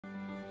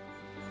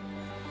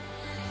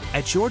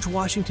At George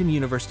Washington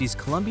University's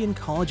Columbian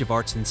College of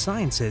Arts and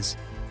Sciences,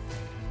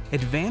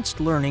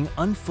 advanced learning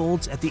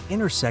unfolds at the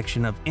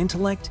intersection of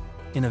intellect,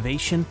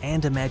 innovation,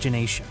 and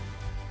imagination.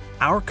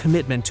 Our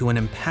commitment to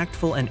an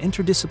impactful and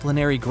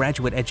interdisciplinary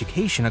graduate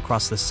education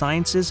across the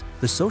sciences,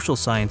 the social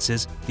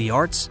sciences, the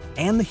arts,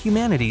 and the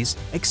humanities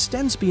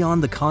extends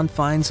beyond the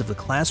confines of the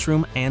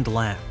classroom and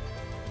lab.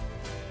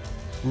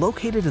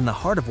 Located in the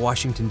heart of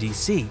Washington,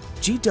 D.C.,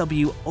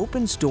 GW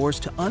opens doors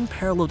to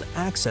unparalleled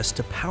access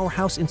to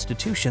powerhouse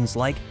institutions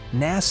like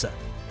NASA,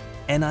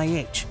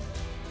 NIH,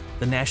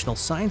 the National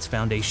Science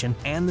Foundation,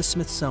 and the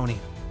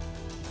Smithsonian,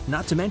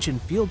 not to mention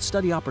field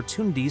study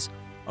opportunities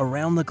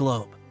around the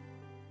globe.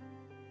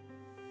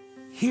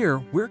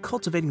 Here, we're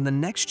cultivating the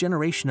next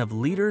generation of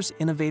leaders,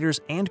 innovators,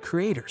 and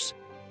creators.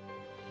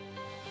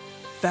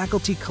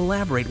 Faculty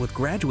collaborate with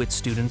graduate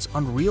students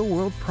on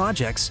real-world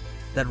projects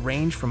that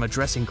range from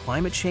addressing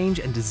climate change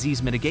and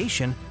disease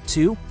mitigation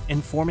to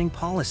informing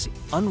policy,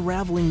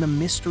 unraveling the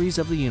mysteries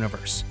of the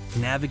universe,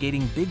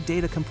 navigating big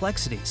data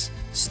complexities,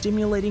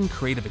 stimulating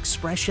creative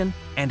expression,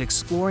 and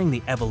exploring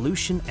the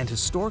evolution and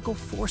historical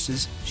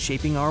forces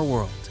shaping our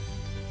world.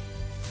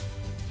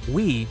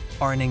 We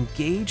are an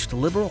engaged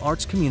liberal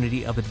arts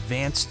community of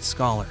advanced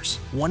scholars,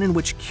 one in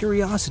which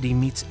curiosity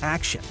meets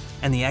action,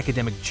 and the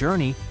academic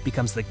journey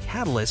becomes the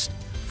catalyst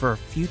for a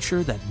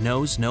future that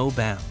knows no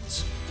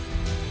bounds.